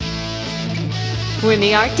When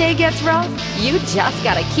the art day gets rough, you just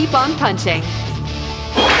gotta keep on punching.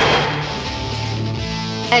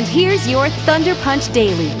 And here's your Thunder Punch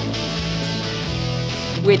Daily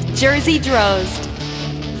with Jersey Drozd.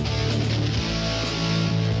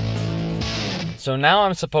 So now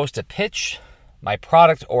I'm supposed to pitch my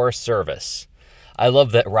product or service. I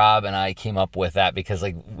love that Rob and I came up with that because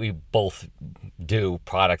we both do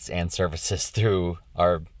products and services through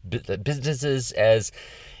our businesses as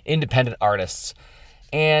independent artists.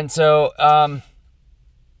 And so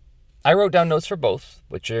I wrote down notes for both,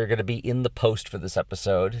 which are going to be in the post for this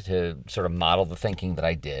episode to sort of model the thinking that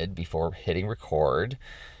I did before hitting record.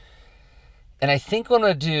 And I think what I'm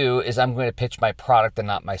going to do is I'm going to pitch my product and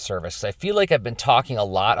not my service. I feel like I've been talking a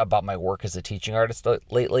lot about my work as a teaching artist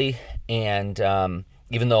lately. And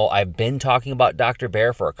even though I've been talking about Dr.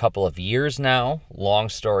 Bear for a couple of years now, long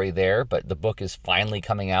story there, but the book is finally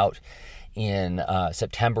coming out in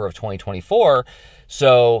September of 2024.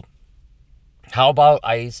 So how about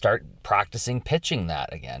I start practicing pitching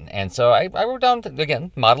that again? And so I wrote down,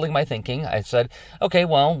 again, modeling my thinking. I said, okay,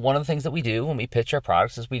 well, one of the things that we do when we pitch our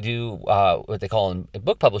products is we do what they call in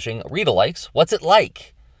book publishing, read-alikes. What's it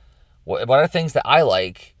like? What are things that I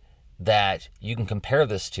like that you can compare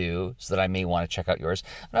this to so that I may want to check out yours?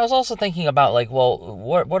 And I was also thinking about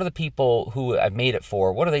what are the people who I've made it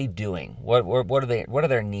for? What are they doing? What are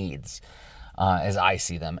their needs as I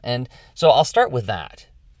see them? And so I'll start with that.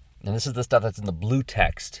 And this is the stuff that's in the blue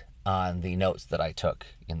text on the notes that I took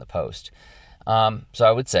in the post. So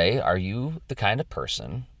I would say, are you the kind of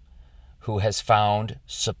person who has found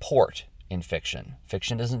support in fiction?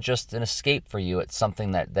 Fiction isn't just an escape for you. It's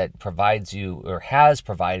something that provides you or has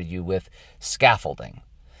provided you with scaffolding.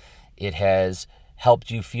 It has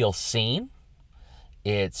helped you feel seen.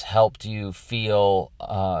 It's helped you feel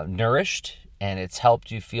nourished. And it's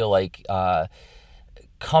helped you feel like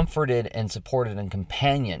comforted and supported and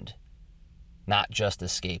companioned, not just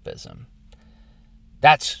escapism.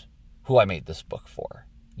 That's who I made this book for.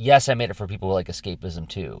 Yes, I made it for people who like escapism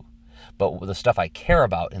too, but the stuff I care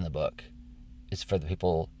about in the book is for the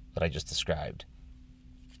people that I just described.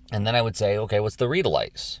 And then I would say, okay, what's the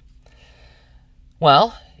read-alikes?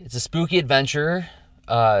 Well, it's a spooky adventure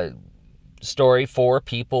story for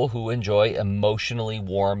people who enjoy emotionally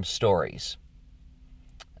warm stories.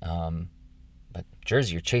 But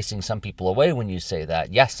Jersey, you're chasing some people away when you say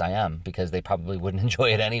that. Yes, I am, because they probably wouldn't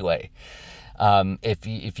enjoy it anyway.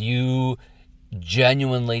 If you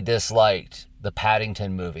genuinely disliked the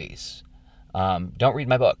Paddington movies, don't read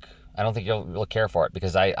my book. I don't think you'll care for it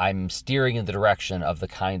because I'm steering in the direction of the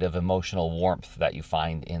kind of emotional warmth that you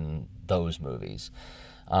find in those movies.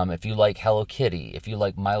 If you like Hello Kitty, if you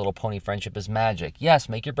like My Little Pony Friendship is Magic, yes,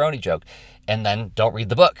 make your brony joke. And then don't read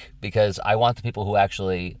the book because I want the people who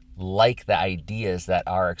actually like the ideas that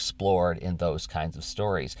are explored in those kinds of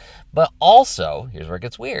stories. But also, here's where it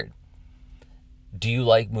gets weird. Do you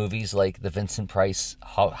like movies like the Vincent Price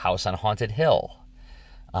House on Haunted Hill?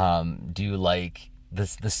 Do you like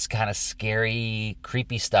this kind of scary,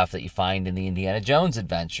 creepy stuff that you find in the Indiana Jones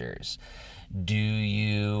adventures? Do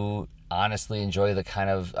you honestly enjoy the kind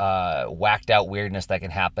of whacked out weirdness that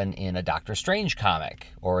can happen in a Doctor Strange comic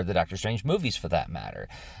or the Doctor Strange movies for that matter?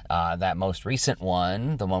 That most recent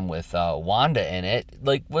one, the one with Wanda in it,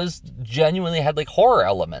 was genuinely had horror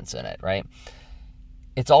elements in it, right?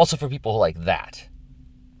 It's also for people who like that,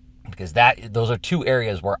 because those are two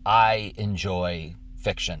areas where I enjoy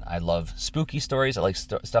fiction. I love spooky stories. I like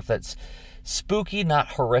stuff that's spooky, not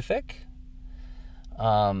horrific.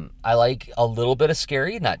 I like a little bit of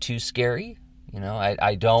scary, not too scary.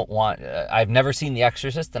 I don't want, I've never seen The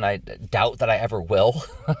Exorcist, and I doubt that I ever will.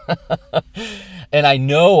 And I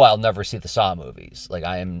know I'll never see the Saw movies.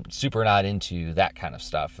 I am super not into that kind of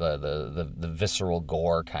stuff, the visceral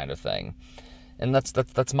gore kind of thing. And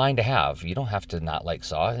that's mine to have. You don't have to not like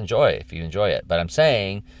Saw. Enjoy it if you enjoy it. But I'm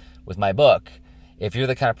saying, with my book, if you're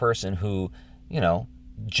the kind of person who,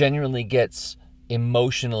 genuinely gets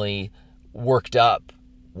emotionally worked up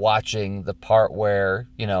watching the part where,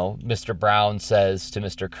 Mr. Brown says to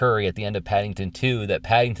Mr. Curry at the end of Paddington 2 that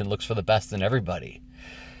Paddington looks for the best in everybody.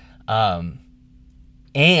 And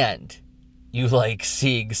you like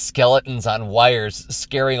seeing skeletons on wires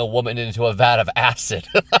scaring a woman into a vat of acid.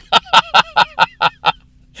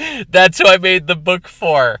 That's who I made the book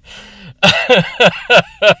for.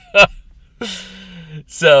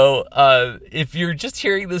 So if you're just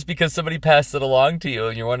hearing this because somebody passed it along to you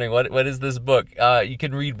and you're wondering what is this book, you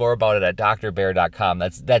can read more about it at drbear.com.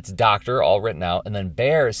 That's doctor, all written out, and then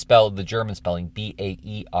bear is spelled the German spelling,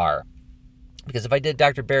 B-A-E-R. Because if I did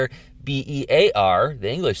Dr. Bear, B-E-A-R,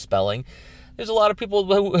 the English spelling, there's a lot of people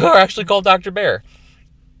who are actually called Dr. Bear.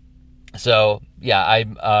 So, yeah,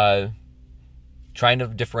 I'm trying to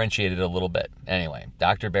differentiate it a little bit. Anyway,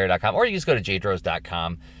 drbear.com, or you just go to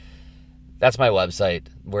jdros.com. That's my website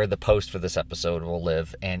where the post for this episode will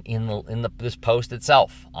live. And in this post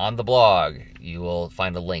itself, on the blog, you will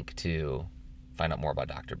find a link to find out more about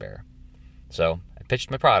Dr. Bear. So I pitched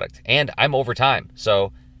my product, and I'm over time.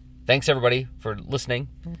 So thanks, everybody, for listening.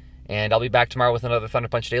 And I'll be back tomorrow with another Thunder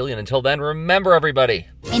Punch Daily. And until then, remember, everybody.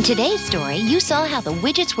 In today's story, you saw how the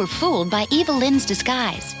widgets were fooled by Evil Lynn's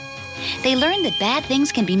disguise. They learned that bad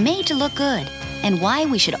things can be made to look good, and why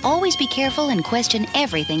we should always be careful and question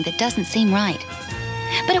everything that doesn't seem right.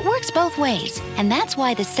 But it works both ways, and that's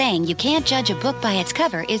why the saying, "you can't judge a book by its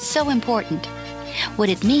cover," is so important. What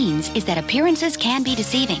it means is that appearances can be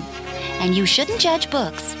deceiving, and you shouldn't judge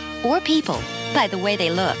books or people by the way they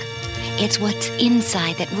look. It's what's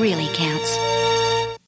inside that really counts.